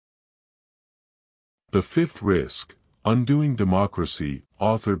The Fifth Risk, Undoing Democracy,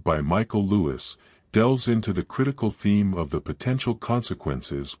 authored by Lewis, delves into the critical theme of the potential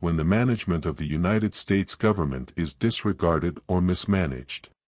consequences when the management of the United States government is disregarded or mismanaged.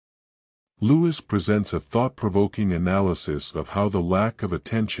 Lewis presents a thought-provoking analysis of how the lack of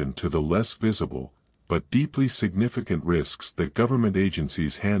attention to the less visible, but deeply significant risks that government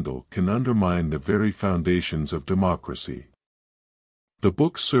agencies handle can undermine the very foundations of democracy. The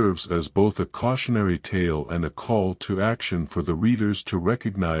book serves as both a cautionary tale and a call to action for the readers to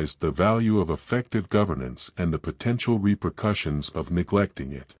recognize the value of effective governance and the potential repercussions of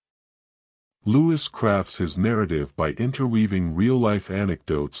neglecting it. Lewis crafts his narrative by interweaving real-life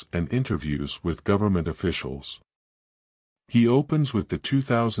anecdotes and interviews with government officials. He opens with the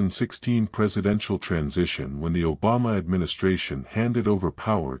 2016 presidential transition when the Obama administration handed over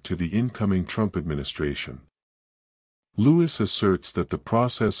power to the incoming Trump administration. Lewis asserts that the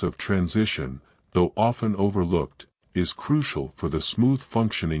process of transition, though often overlooked, is crucial for the smooth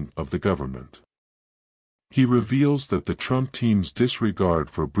functioning of the government. He reveals that the Trump team's disregard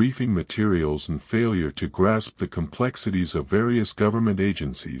for briefing materials and failure to grasp the complexities of various government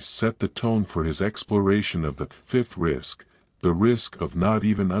agencies set the tone for his exploration of the fifth risk, the risk of not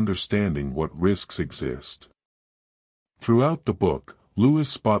even understanding what risks exist. Throughout the book, Lewis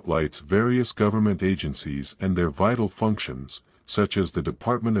spotlights various government agencies and their vital functions, such as the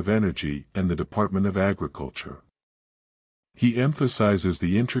Department of Energy and the Department of Agriculture. He emphasizes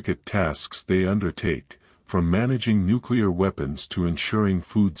the intricate tasks they undertake, from managing nuclear weapons to ensuring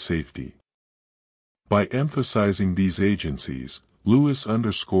food safety. By emphasizing these agencies, Lewis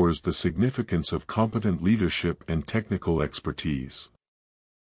underscores the significance of competent leadership and technical expertise.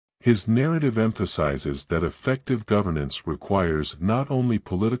 His narrative emphasizes that effective governance requires not only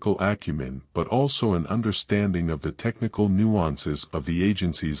political acumen but also an understanding of the technical nuances of the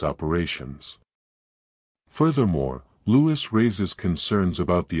agency's operations. Furthermore, Lewis raises concerns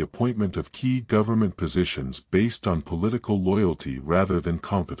about the appointment of key government positions based on political loyalty rather than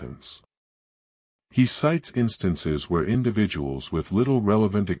competence. He cites instances where individuals with little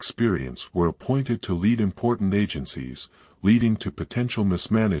relevant experience were appointed to lead important agencies, leading to potential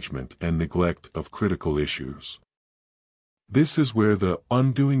mismanagement and neglect of critical issues. This is where the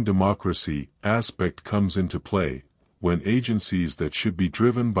undoing democracy aspect comes into play, when agencies that should be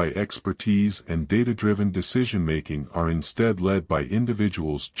driven by expertise and data-driven decision-making are instead led by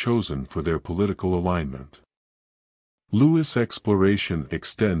individuals chosen for their political alignment. Lewis' exploration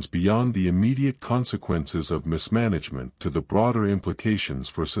extends beyond the immediate consequences of mismanagement to the broader implications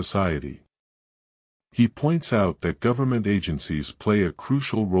for society. He points out that government agencies play a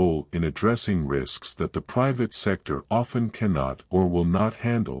crucial role in addressing risks that the private sector often cannot or will not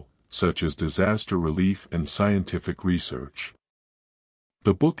handle, such as disaster relief and scientific research.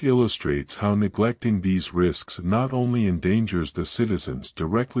 The book illustrates how neglecting these risks not only endangers the citizens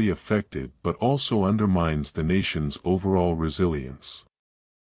directly affected but also undermines the nation's overall resilience.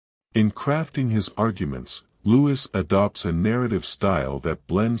 In crafting his arguments, Lewis adopts a narrative style that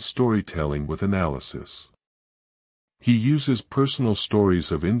blends storytelling with analysis. He uses personal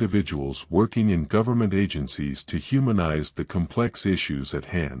stories of individuals working in government agencies to humanize the complex issues at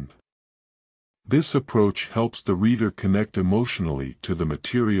hand. This approach helps the reader connect emotionally to the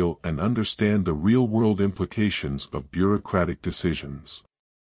material and understand the real-world implications of bureaucratic decisions.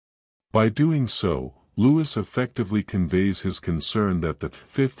 By doing so, Lewis effectively conveys his concern that the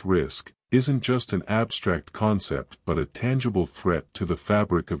fifth risk isn't just an abstract concept but a tangible threat to the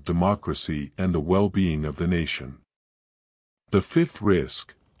fabric of democracy and the well-being of the nation. The fifth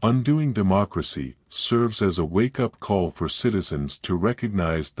risk, undoing democracy, serves as a wake-up call for citizens to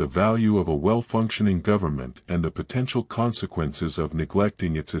recognize the value of a well-functioning government and the potential consequences of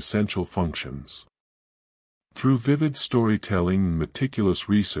neglecting its essential functions. Through vivid storytelling and meticulous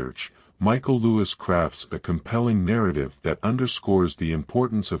research, Lewis crafts a compelling narrative that underscores the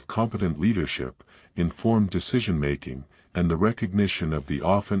importance of competent leadership, informed decision-making, and the recognition of the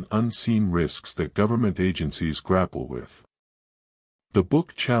often unseen risks that government agencies grapple with. The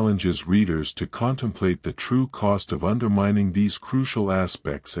book challenges readers to contemplate the true cost of undermining these crucial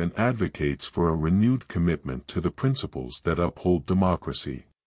aspects and advocates for a renewed commitment to the principles that uphold democracy.